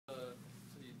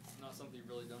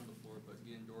but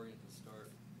getting Dorian to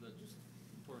start, that just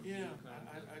important. Yeah,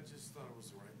 I just thought it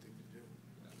was the right thing to do.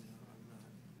 Yeah. You know,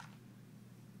 I'm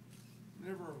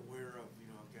never aware of,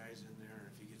 you know, guys in there,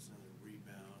 and if he gets another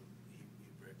rebound, he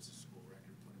breaks the school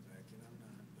record, put it back in. I'm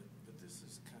not, but this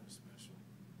is kind of special.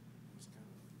 It's kind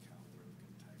of a Cal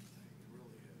Ripken type thing. It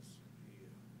really is.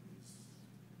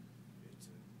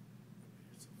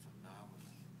 It's a phenomenal.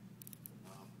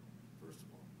 First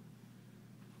of all,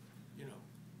 you know,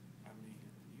 I mean,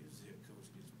 usually a coach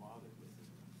gets bothered with it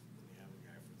when you have a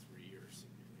guy for 3 years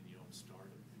and you don't start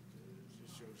him because it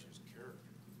just shows his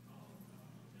character.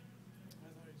 I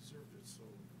thought he deserved it, so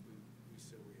we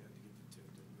said we had to get the tip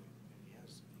to him, and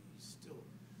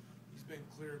he's been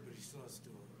cleared, but he still has to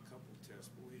do a couple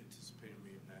tests. But we anticipate him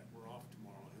being back. We're off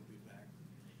tomorrow. He'll be back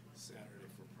Saturday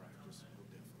for practice, and he'll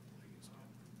definitely play against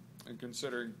Denver. And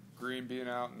considering Green being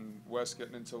out and West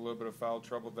getting into a little bit of foul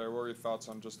trouble there, what are your thoughts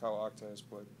on just how Octa has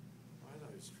played? I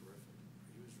thought he was terrific.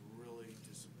 He was really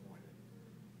disappointed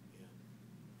in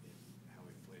how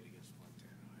he played against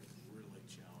Montana. I really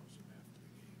challenged him after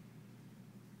the game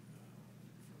in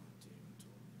front of the team and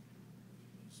told him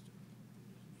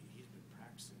he's been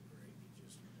practicing great. I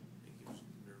think he was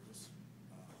nervous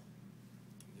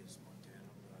against Montana,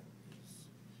 but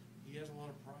he has a lot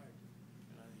of pride,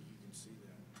 and I think you can see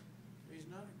that. He's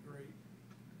not a great.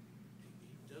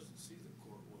 He doesn't see the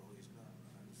court well. He's not.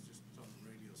 I was just on the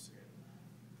radio saying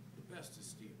the best is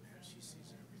Steve Nash. He sees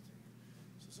everything.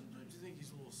 So sometimes you think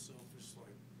he's a little selfish,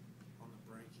 like on the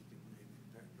break he can maybe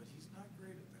back, but he's not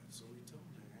great at that. So we tell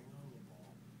him to hang on to the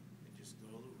ball and just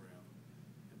go to the rim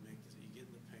and you get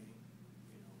in the paint,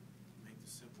 you know, make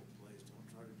the simple plays. Don't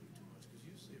try to do too much because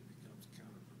usually it becomes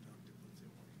counterproductive with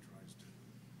him when he tries to,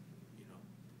 you know,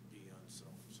 be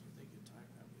unselfish. I think at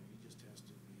times, I mean, he just has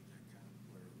to be that kind of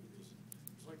player who is.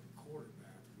 It's like a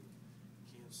quarterback who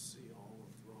can't see all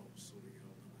the throws, so he got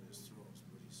to limit his throws.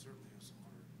 But he certainly has a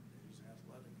heart, and he's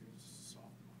athletic, and he's a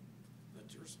sophomore. That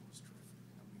Jerson was terrific.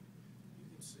 I mean, you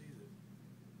can see that,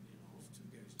 you know, those two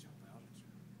guys jump out at you.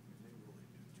 I mean, they really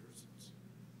do.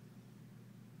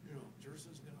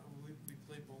 Jerson's gonna. We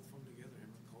play both of them together,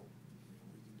 him and Cole. You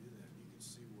know, we can do that. You can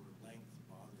see where length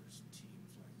bothers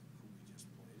teams like who we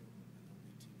just played, and there'll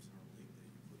be teams in our league that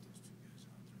you put those two guys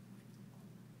out there and length them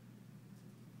bother.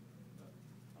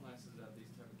 How nice is that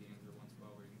these type of games are once in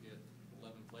a while where you can get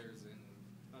 11 players in, and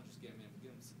not just get them in, but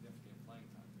get them significant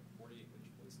playing time. 48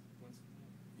 wins the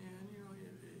game. Yeah, and you know,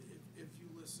 if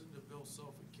you listen to Bill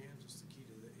Self in Kansas, the key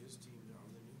to his team are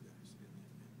the new guys, and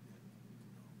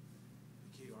you know,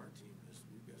 the key to our team is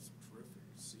we've got some terrific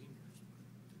seniors, but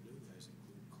the new guys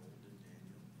include Colton,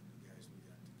 Daniel, and the guys we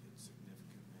got to get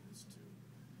significant minutes to.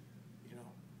 You know,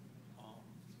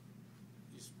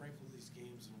 you sprinkle these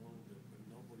games in a little bit, but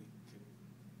nobody can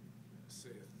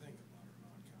say a thing about our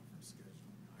non-conference schedule.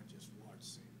 I just watched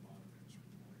St. Bonaventure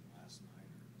play last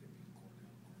night, or they beat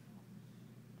Cornell.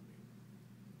 I mean,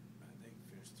 they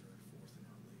finished third, fourth in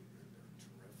our league. They're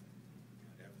terrific. We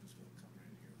got Evansville coming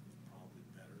in here, who's probably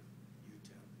better.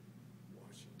 UTEP,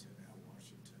 Washington,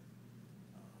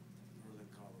 Northern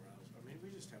Colorado. I mean, we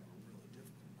just have a really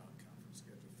difficult non-conference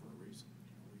schedule for a reason.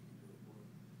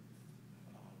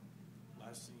 You know,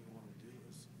 last thing you want to do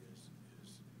is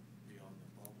be on the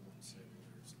bubble and say, well,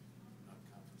 there's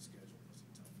non-conference schedule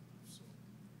wasn't tough enough. So,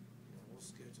 you know, we'll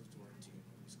schedule to our team,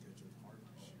 and we scheduled hard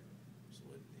this year. So,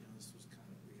 this was kind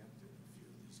of, we have to do a few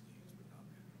of these games, but not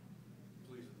many.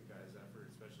 Pleased with the guys' effort,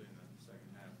 especially in the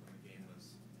second half when the game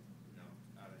was, you know,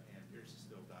 out of hand. Pierce is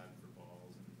still diving for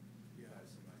balls, and guys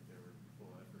seemed like they were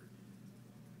full effort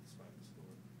despite the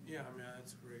score. Yeah, I mean,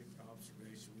 that's a great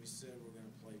observation. We said we're going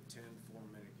to play 10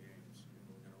 4-minute games. You know,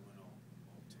 we're going to win all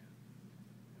 10.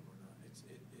 And we're not.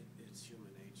 It's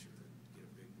human nature to get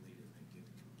a big lead and then get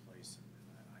complacent.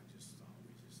 And I just thought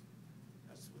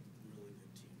that's what really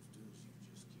good teams do is you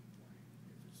just keep playing.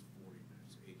 If it's 40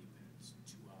 minutes, 80 minutes,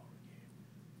 2-hour game,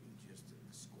 the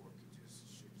score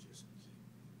should just keep.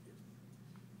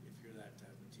 If you're that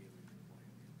type of team and you're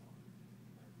playing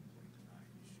like we played tonight,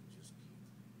 you should just keep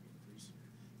increasing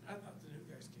it. I thought the new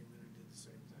guys came in and did the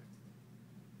same thing.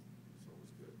 So it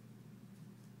was good.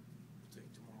 We'll take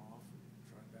tomorrow off and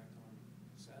try back on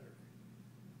Saturday.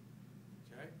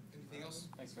 Okay? Anything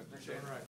else? Thanks, Mr. All right.